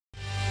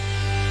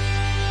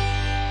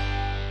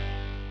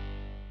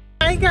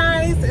Hi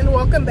guys, and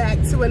welcome back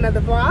to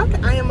another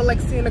vlog. I am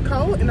Alexia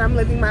Nicole and I'm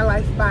living my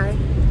life by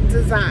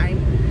design.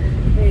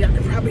 And y'all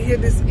can probably hear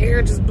this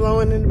air just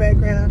blowing in the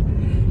background.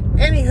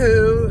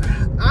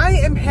 Anywho, I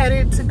am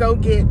headed to go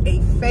get a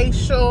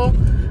facial.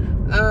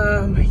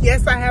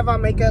 Yes, I have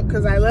on makeup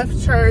because I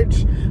left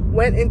church,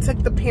 went and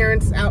took the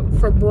parents out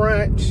for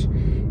brunch,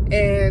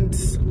 and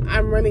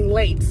I'm running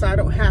late, so I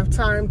don't have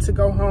time to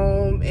go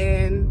home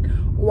and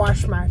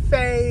wash my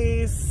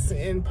face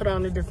and put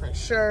on a different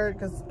shirt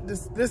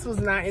because this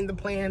was not in the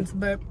plans.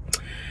 But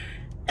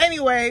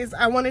anyways,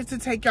 I wanted to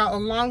take y'all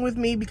along with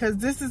me because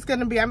this is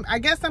gonna be, I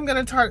guess I'm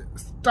gonna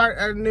start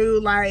a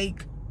new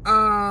like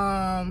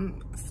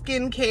skincare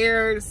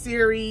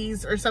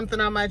series or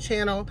something on my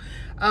channel.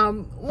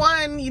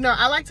 One, you know,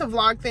 I like to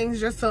vlog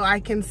things just so I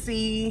can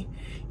see,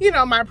 you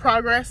know, my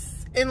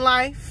progress in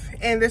life,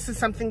 and this is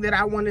something that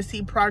I want to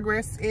see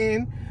progress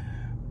in.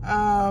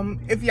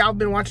 If y'all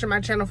been watching my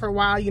channel for a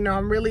while, you know,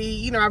 I've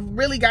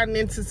really gotten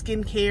into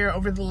skincare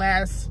over the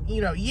last,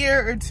 you know,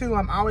 year or two.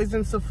 I'm always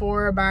in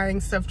Sephora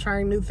buying stuff,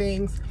 trying new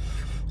things.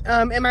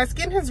 And my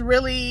skin has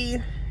really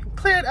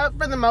cleared up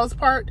for the most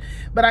part,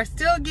 but I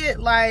still get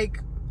like,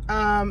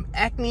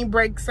 acne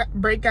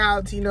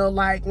breakouts, you know,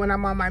 like when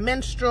I'm on my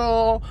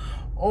menstrual,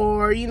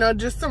 or, you know,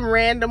 just some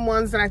random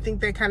ones. And I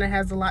think that kind of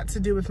has a lot to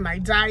do with my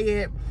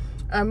diet,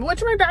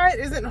 which my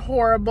diet isn't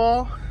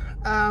horrible.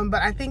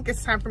 But I think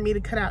it's time for me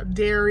to cut out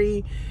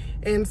dairy.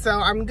 And so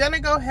I'm gonna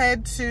go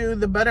ahead to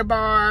the Butter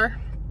Bar.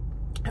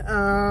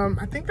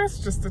 I think that's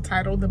just the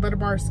title, the Butter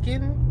Bar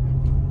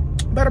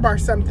Butter Bar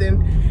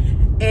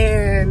something.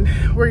 And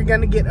we're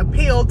gonna get a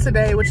peel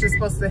today, which is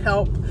supposed to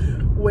help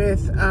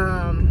with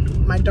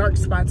my dark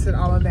spots and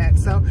all of that.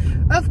 So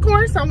of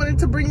course I wanted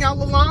to bring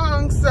y'all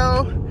along,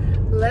 so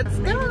let's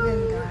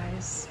go.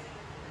 Guys,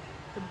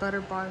 the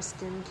Butter Bar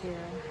skincare.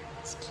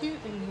 It's cute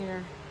in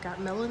here. Got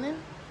melanin?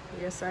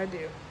 Yes, I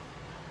do.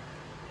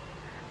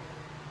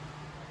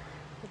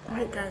 All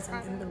right, guys,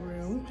 I'm in the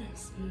room.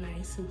 It's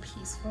nice and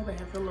peaceful. They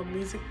have a little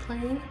music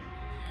playing.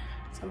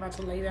 So I'm about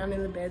to lay down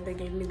in the bed. They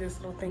gave me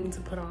this little thing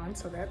to put on,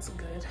 so that's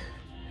good.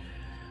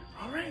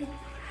 All right.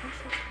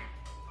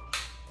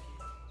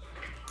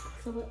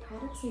 So what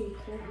products are you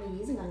currently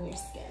using on your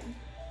skin?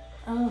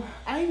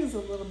 I use a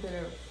little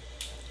bit of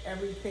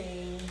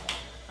everything.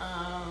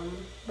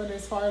 But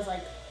as far as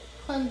like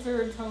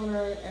cleanser,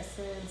 toner,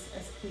 essence,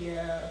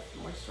 SPF,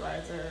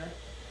 moisturizer,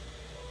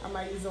 I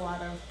might use a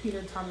lot of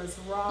Peter Thomas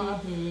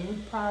Roth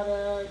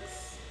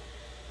products.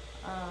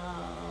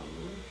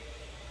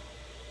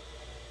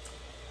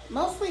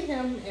 Mostly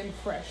him and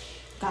Fresh.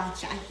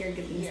 Gotcha. I hear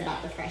good things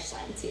about the Fresh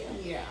line too.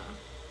 Yeah.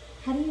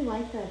 How do you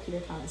like the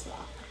Peter Thomas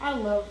Roth? I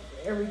love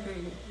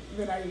everything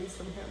that I use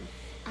from him.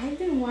 I've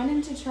been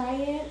wanting to try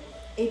it.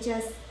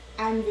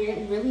 I'm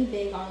really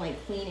big on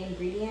like clean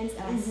ingredients,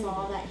 and I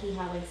saw that he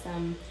had like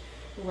some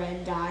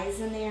red dyes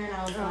in there, and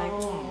I was like,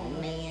 oh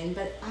man,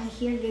 but I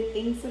hear good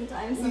things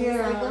sometimes, so I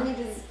was like, let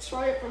me just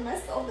try it for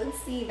myself and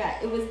see.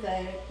 That it was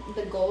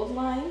the gold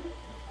line.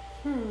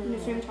 You know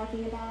what I'm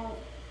talking about?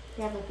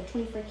 You have like the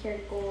 24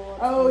 karat gold.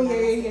 Oh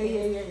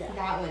yeah.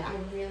 That one, I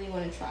really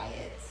want to try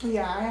it.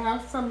 Yeah, I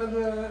have some of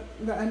the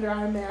under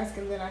eye mask,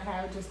 and then I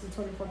have just the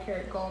 24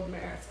 karat gold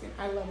mask, and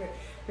I love it.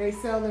 They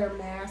sell their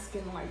mask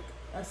in like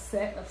a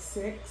set of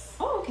 6.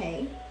 Oh,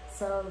 okay.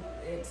 So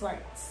it's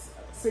like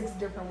 6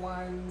 different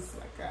ones,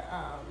 like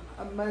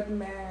a mud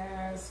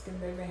mask, and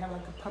then they have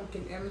like a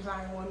pumpkin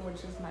enzyme one,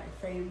 which is my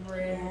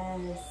favorite.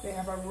 Yes. They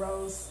have a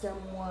rose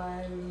stem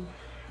one,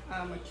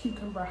 a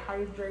cucumber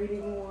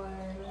hydrating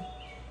one.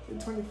 The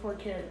 24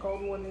 karat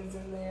gold one is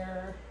in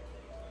there,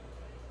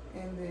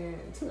 and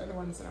then 2 other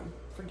ones that I'm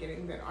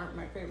forgetting that aren't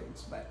my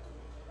favorites, but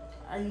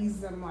I use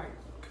them like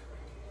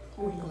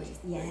weekly.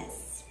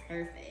 Yes,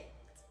 perfect.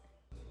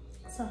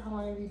 So how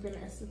long have you been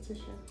an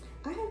esthetician?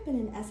 I have been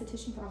an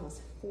esthetician for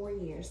almost 4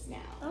 years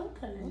now.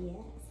 Okay.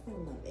 Yes, I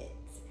love it.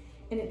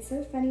 And it's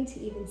so funny to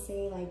even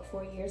say like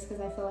 4 years, because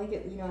I feel like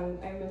it, you know,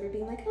 I remember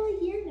being like, oh,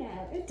 a year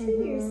now, 2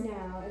 years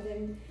now, and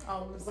then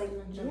all of a sudden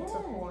it jumped to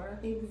 4.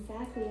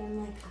 Exactly. I'm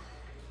like,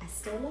 I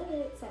still love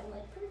it, so I'm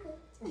like, perfect.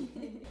 Are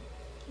you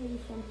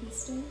from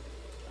Houston?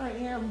 I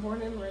am,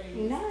 born and raised.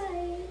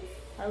 Nice.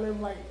 I live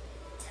like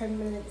 10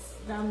 minutes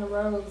down the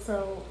road,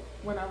 so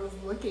when I was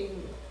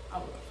looking, I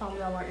found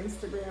it on my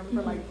Instagram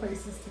for like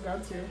places to go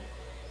to.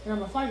 And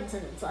I'm a flight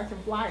attendant, so I can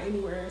fly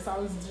anywhere, so I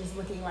was just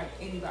looking like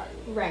anybody.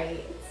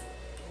 Right.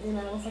 And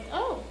I was like,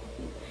 oh.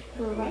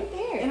 We're right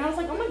there. And I was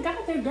like, oh my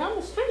God, they're down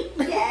the street.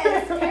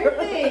 Yes,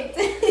 perfect.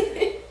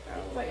 I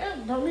was like, oh,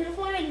 don't need to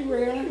fly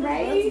anywhere.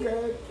 Right?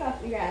 That's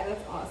good. Yeah,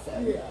 that's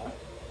awesome. Yeah.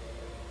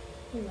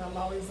 You know, I'm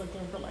always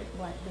looking for like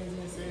Black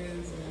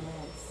businesses.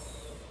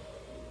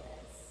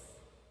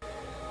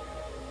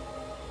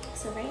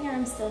 So right now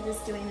I'm still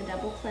just doing the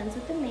double cleanse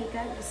with the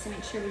makeup, just to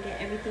make sure we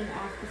get everything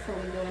off before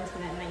we go into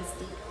that nice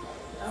deep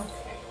cleanse.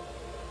 Okay.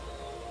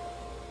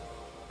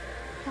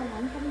 How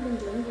long have you been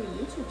doing your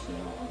YouTube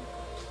channel?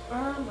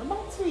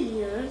 About 2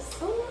 years.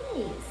 Oh,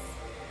 nice.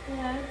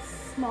 Yeah, it's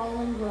small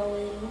and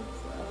growing.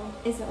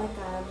 So. Is it like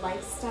a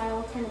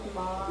lifestyle kind of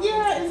vlog?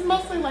 Yeah, it's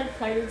mostly like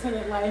flight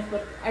attendant life,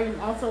 but I'm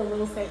also a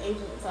real estate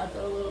agent, so I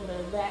throw a little bit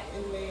of that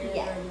in there.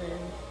 Yeah. And then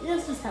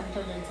it's just kind of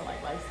turned into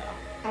like lifestyle.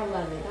 I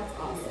love it. That's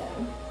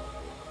awesome.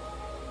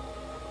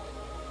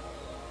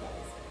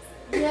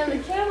 Yeah, the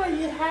camera,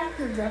 you have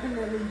to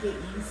definitely get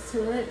used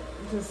to it.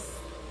 Just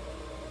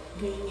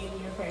being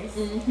in your face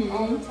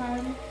all the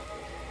time.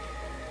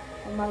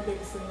 And my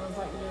biggest thing was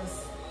like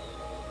just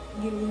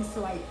getting used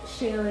to like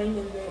sharing,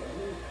 and then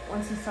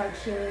once you start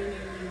sharing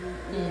and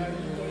you know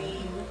you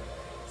gain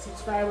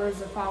subscribers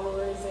or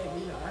followers that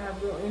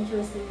have real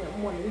interest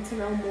in wanting to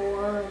know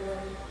more, and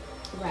then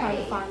trying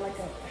to find like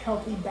a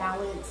healthy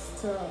balance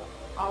to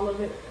all of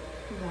it.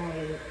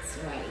 Right.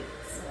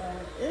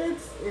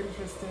 It's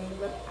interesting,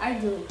 but I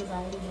do it because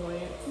I enjoy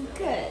it.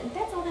 Good.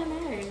 That's all that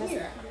matters. That's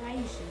why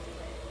you should do it.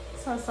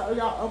 So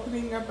y'all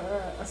opening up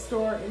a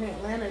store in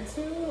Atlanta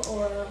too,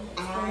 or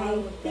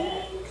I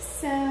think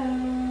so.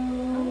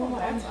 Oh,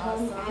 that's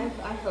awesome.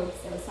 I hope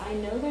so. So I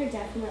know they're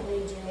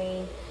definitely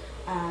doing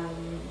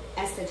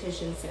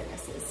esthetician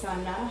services. So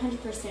I'm not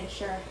 100%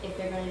 sure if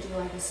they're going to do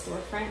like a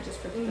storefront just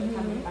for people to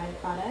come and buy the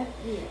product.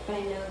 Yeah. But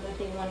I know that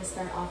they want to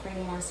start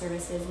offering more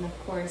services, and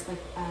of course,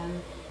 like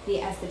the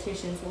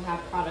estheticians will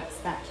have products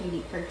that can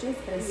be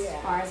purchased. But as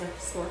far as a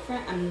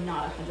storefront, I'm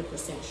not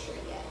 100% sure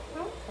yet.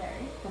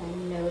 Okay. But I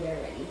know they're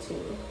ready to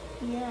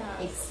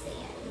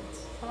expand.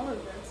 Oh,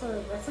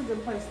 that's a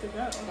good place to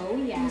go. Oh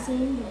yeah.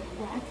 Using the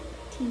black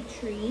tea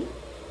tree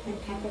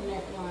and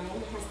peppermint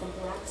line. Has the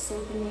black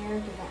soap in there,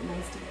 give that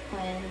nice deep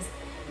cleanse.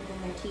 And then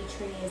their tea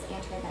tree is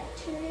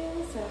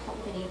antibacterial, so it'll help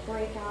with any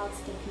breakouts,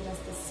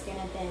 decongest the skin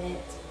a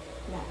bit.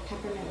 And that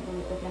peppermint will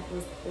really open up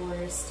those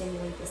pores,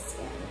 stimulate the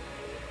skin.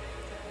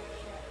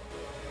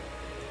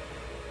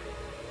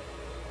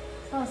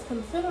 So I was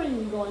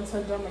considering going to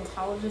a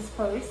dermatologist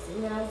first,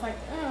 and then I was like,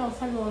 I was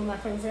talking to one of my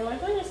friends, they're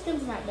like, oh, your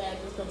skin's not bad,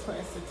 just go to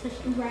an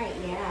esthetician. Right,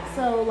 yeah.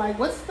 So, like,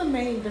 what's the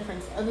main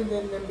difference other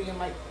than them being,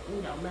 like,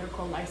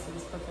 medical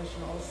licensed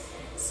professionals?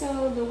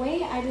 So, the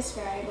way I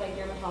describe, like,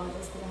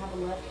 dermatologists, because I have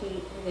a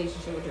love-hate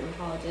relationship with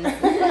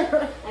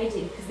dermatologists. I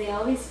do, because they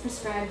always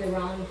prescribe the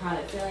wrong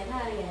product. They're like,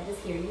 yeah,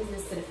 just here, use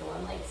this Cetaphil.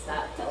 I'm like,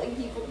 stop telling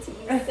people to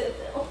use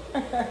Cetaphil.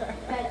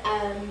 But,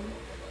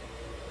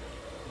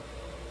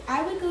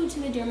 I would go to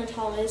the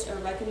dermatologist, or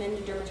recommend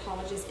a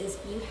dermatologist, if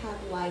you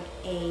have like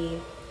a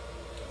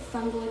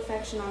fungal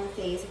infection on the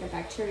face, like a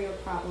bacterial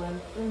problem,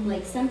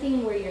 like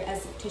something where your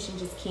esthetician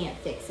just can't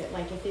fix it.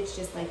 Like if it's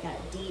just like that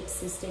deep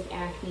cystic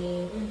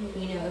acne,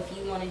 if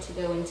you wanted to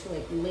go into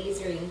like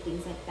lasering,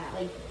 things like that,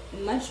 like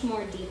much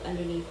more deep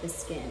underneath the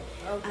skin.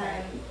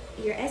 Okay.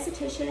 Your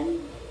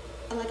esthetician,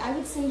 like I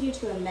would send you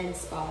to a med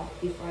spa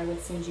before I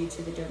would send you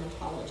to the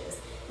dermatologist,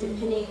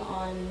 depending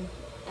on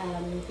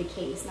the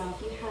case. Now,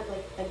 if you had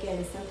like,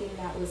 again, something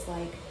that was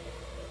like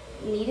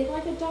needed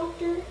like a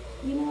doctor,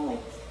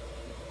 like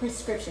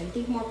prescription,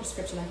 think more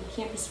prescription, like you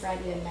can't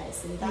prescribe you a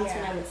medicine, that's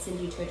when I would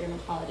send you to a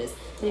dermatologist.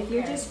 But if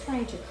you're just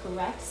trying to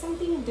correct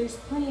something, there's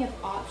plenty of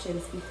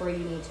options before you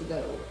need to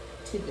go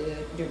to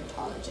the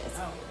dermatologist.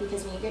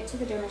 Because when you get to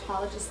the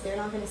dermatologist, they're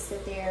not going to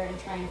sit there and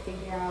try and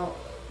figure out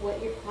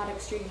what your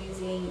products you're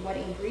using, what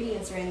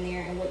ingredients are in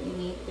there, and what you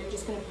need. They're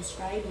just going to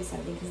prescribe you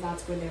something because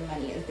that's where their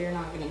money is. They're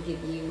not going to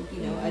give you,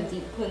 a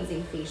deep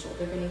cleansing facial.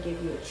 They're going to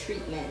give you a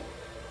treatment.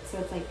 So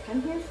it's like,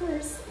 come here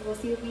first. We'll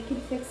see if we can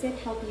fix it,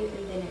 help you,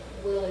 and then it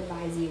will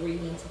advise you where you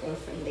need to go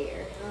from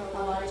there.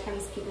 A lot of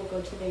times people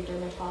go to their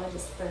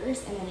dermatologist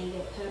first, and then they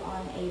get put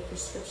on a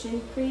prescription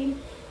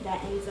cream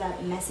that ends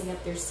up messing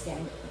up their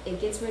skin. It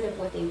gets rid of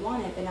what they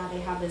wanted, but now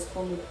they have this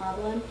whole new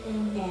problem,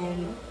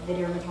 and the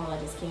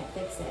dermatologist can't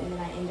fix it. And then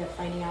I end up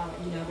finding out,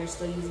 they're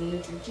still using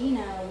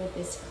Neutrogena with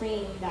this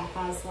cream that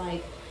has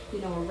like, a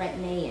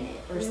retin-A in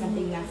it, or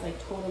something that's like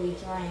totally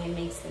drying and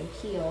makes them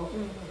peel.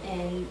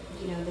 And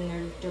then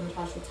their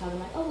dermatologist will tell them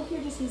like, oh, well,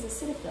 here, just use a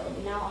Cetaphil.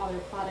 But now all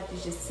their product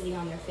is just sitting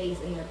on their face,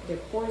 and their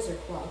pores are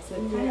clogged, so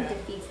it kind of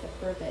defeats the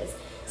purpose.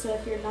 So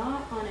if you're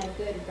not on a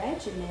good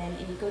regimen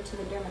and you go to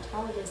the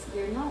dermatologist,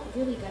 you're not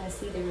really going to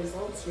see the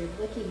results you're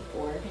looking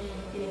for.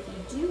 And if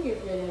you do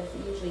get rid of,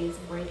 usually it's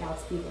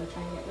breakouts people are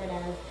trying to get rid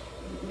of.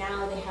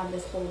 Now they have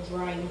this whole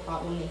drying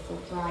problem. They feel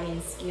dry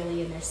and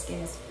scaly, and their skin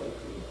is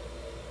flaky.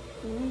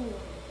 Okay.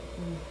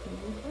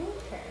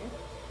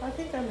 I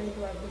think I made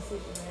the right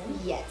decision then.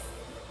 Yes.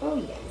 Oh,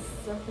 yes.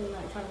 Definitely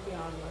not trying to be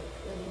on like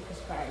any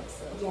prescribed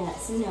stuff.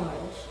 Yes,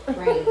 no.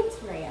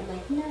 Right. I'm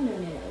like, no.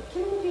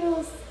 Chemical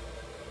pills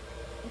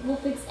will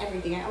fix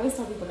everything. I always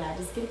tell people that.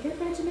 Just get a good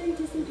regimen,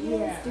 do some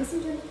pills, do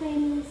some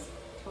dermaplanes.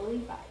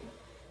 Totally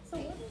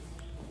fine.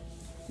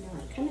 So now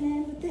I'm coming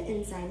in with the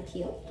enzyme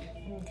peel.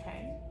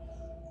 Okay.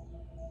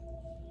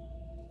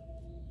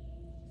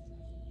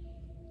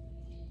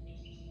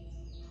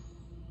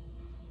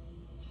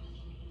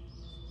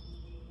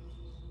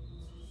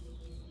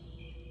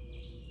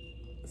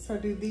 So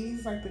do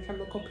these, like the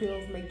chemical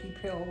peels, make you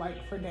peel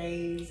like for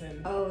days?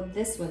 And oh,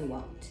 this one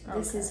won't. Okay.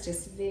 This is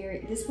just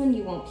this one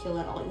you won't peel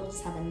at all. You'll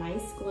just have a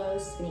nice glow.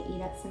 It's gonna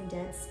eat up some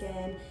dead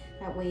skin.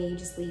 That way you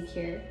just leave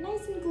here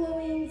nice and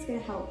glowing. It's gonna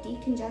help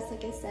decongest,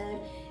 like I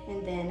said.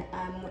 And then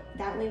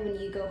that way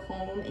when you go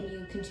home and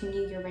you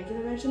continue your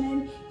regular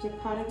regimen, your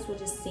products will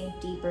just sink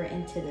deeper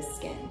into the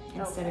skin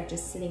instead of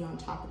just sitting on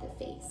top of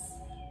the face.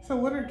 So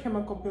what are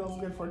chemical peels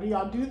good for? Do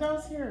y'all do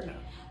those here or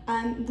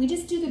no? We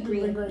just do the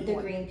green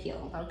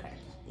peel. Okay.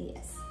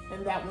 Yes.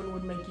 And that one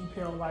would make you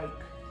peel like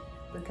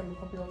the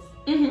chemical peels?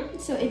 Mm-hmm.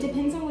 So it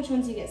depends on which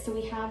ones you get. So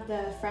we have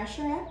the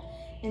Fresher Up,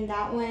 and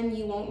that one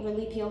you won't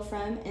really peel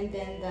from. And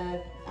then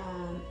the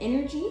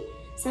Energy,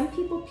 some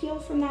people peel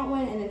from that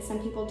one, and then some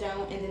people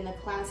don't. And then the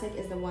Classic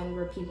is the one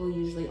where people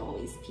usually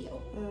always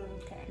peel.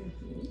 Okay.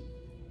 Mm-hmm.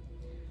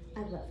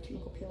 I love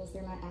chemical peels.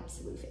 They're my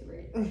absolute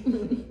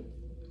favorite.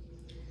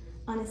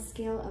 On a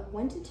scale of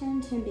 1 to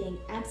 10, 10 being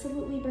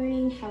absolutely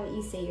burning, how would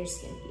you say your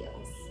skin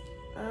feels?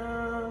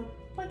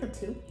 Like a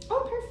 2.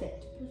 Oh,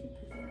 perfect. Perfect.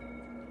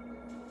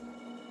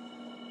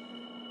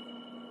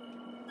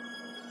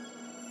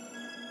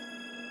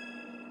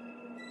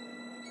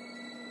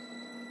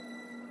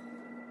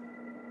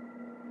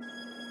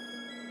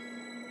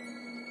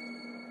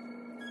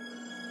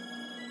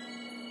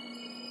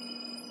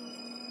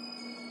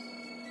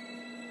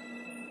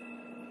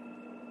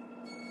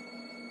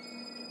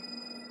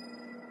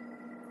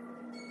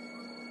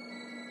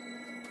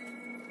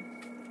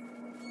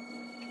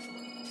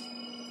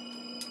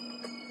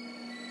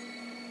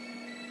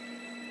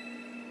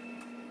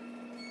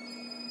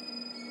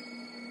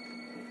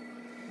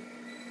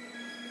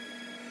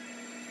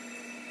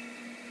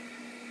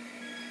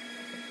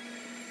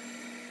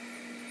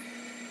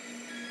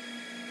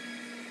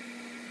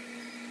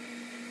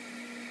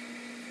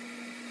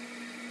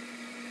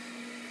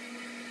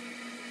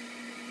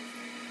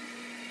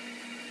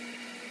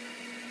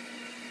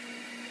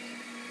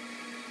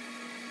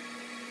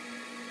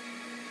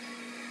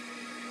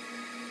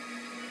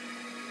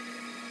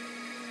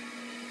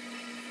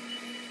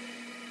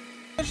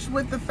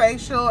 With the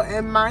facial,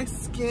 and my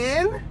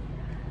skin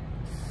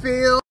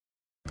feels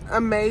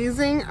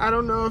amazing. I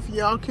don't know if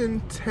y'all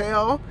can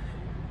tell.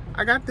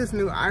 I got this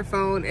new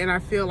iPhone and I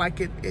feel like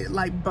it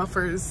like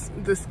buffers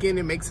the skin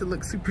and makes it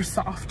look super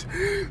soft.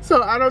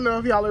 So I don't know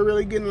if y'all are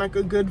really getting like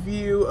a good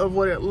view of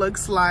what it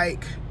looks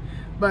like,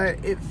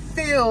 but it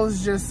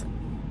feels just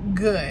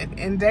good.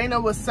 And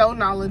Dana was so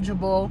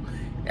knowledgeable.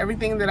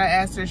 Everything that I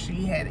asked her,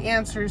 she had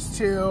answers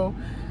to.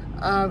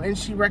 And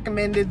she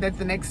recommended that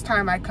the next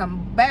time I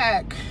come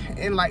back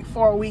in like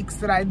 4 weeks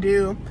that I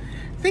do,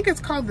 I think it's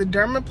called the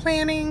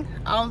dermaplaning.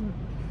 I'll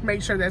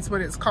make sure that's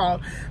what it's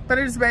called. But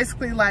it's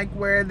basically like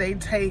where they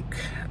take,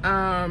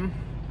 I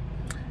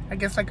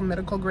guess like a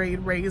medical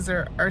grade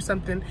razor or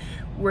something,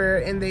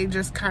 and they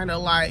just kind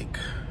of like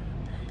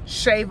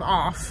shave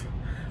off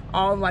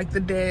all like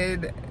the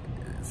dead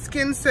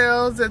skin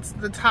cells that's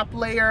the top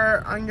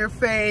layer on your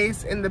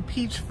face and the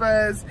peach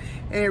fuzz,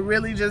 and it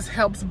really just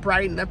helps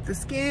brighten up the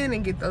skin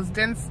and get those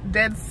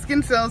dead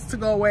skin cells to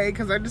go away.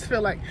 Because I just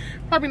feel like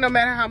probably no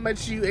matter how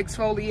much you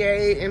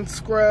exfoliate and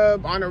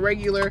scrub on a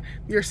regular,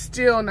 you're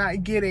still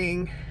not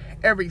getting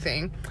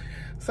everything.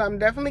 So I'm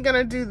definitely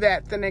gonna do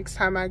that the next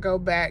time I go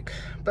back.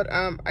 But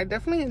I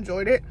definitely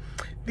enjoyed it.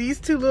 These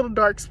 2 little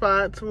dark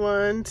spots,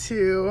 1,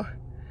 2,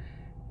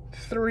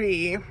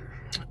 3,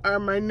 are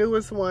my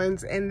newest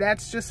ones, and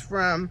that's just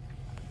from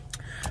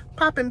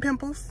popping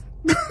pimples.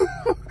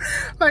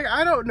 Like,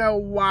 I don't know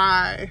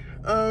why,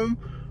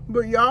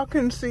 but y'all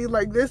can see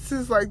like this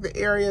is like the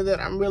area that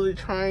I'm really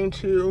trying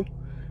to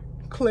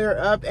clear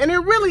up, and it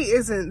really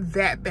isn't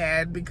that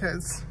bad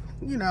because,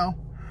 you know,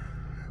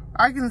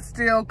 I can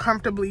still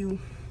comfortably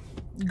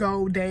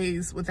go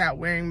days without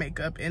wearing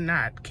makeup and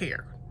not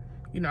care.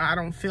 You know, I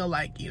don't feel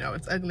like, you know,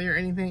 it's ugly or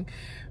anything.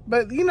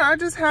 But, you know, I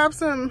just have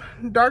some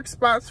dark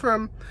spots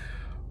from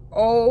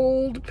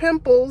old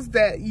pimples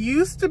that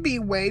used to be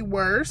way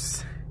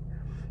worse.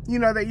 You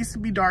know, they used to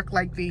be dark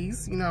like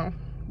these. You know,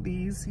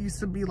 these used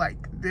to be like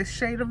this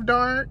shade of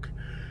dark.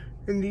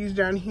 And these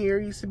down here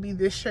used to be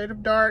this shade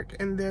of dark.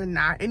 And they're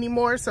not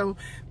anymore. So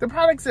the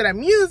products that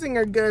I'm using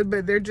are good,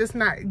 but they're just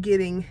not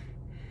getting,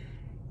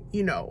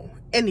 you know,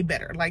 any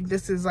better. Like,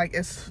 this is like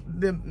it's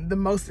the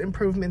most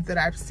improvement that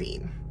I've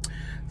seen.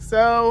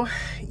 So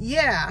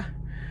yeah,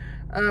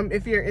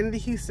 if you're in the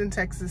Houston,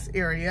 Texas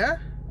area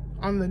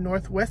on the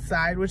northwest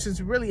side, which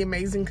is really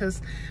amazing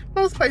because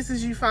most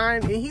places you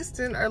find in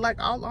Houston are like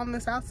all on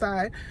the south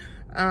side,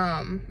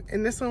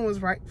 and this one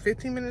was right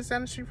 15 minutes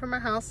down the street from my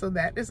house, so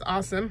that is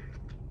awesome.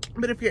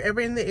 But if you're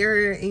ever in the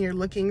area and you're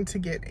looking to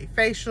get a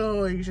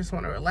facial, or you just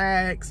want to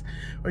relax,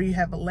 or you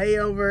have a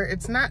layover,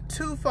 it's not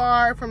too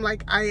far from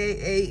like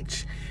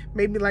IAH,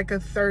 maybe like a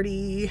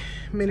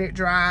 30-minute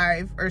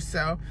drive or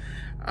so.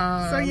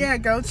 So yeah,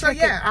 go check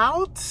it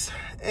out,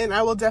 and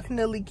I will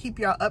definitely keep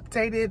y'all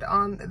updated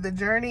on the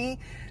journey.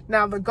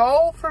 Now, the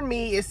goal for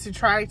me is to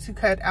try to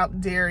cut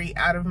out dairy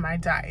out of my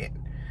diet.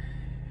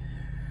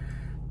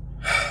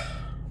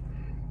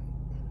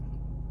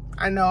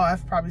 I know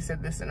I've probably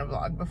said this in a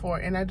vlog before,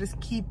 and I just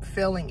keep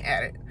failing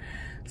at it.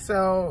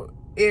 So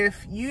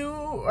if you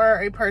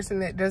are a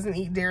person that doesn't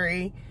eat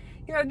dairy,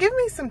 you know, give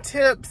me some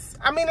tips.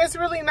 I mean, it's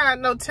really not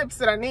no tips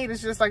that I need.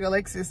 It's just like,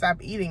 Alexia,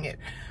 stop eating it.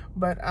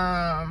 But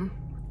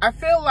I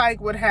feel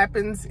like what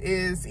happens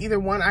is either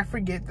one, I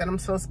forget that I'm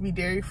supposed to be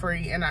dairy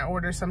free and I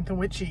order something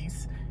with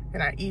cheese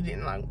and I eat it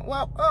and like,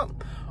 well,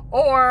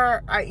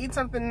 or I eat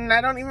something and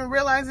I don't even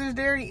realize there's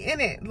dairy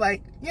in it.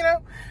 Like, you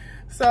know,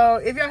 so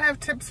if y'all have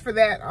tips for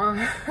that,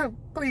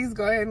 please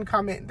go ahead and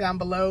comment down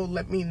below.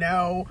 Let me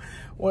know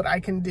what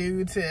I can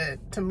do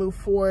to move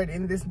forward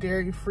in this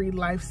dairy-free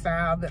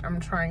lifestyle that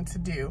I'm trying to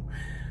do.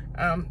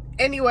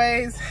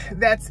 Anyways,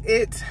 that's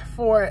it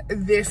for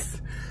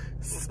this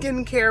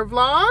skincare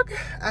vlog.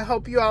 I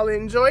hope you all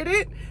enjoyed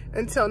it.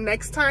 Until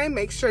next time,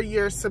 make sure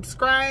you're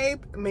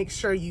subscribed, make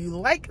sure you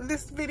like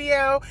this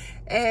video,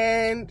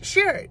 and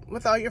share it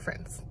with all your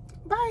friends.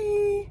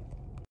 Bye.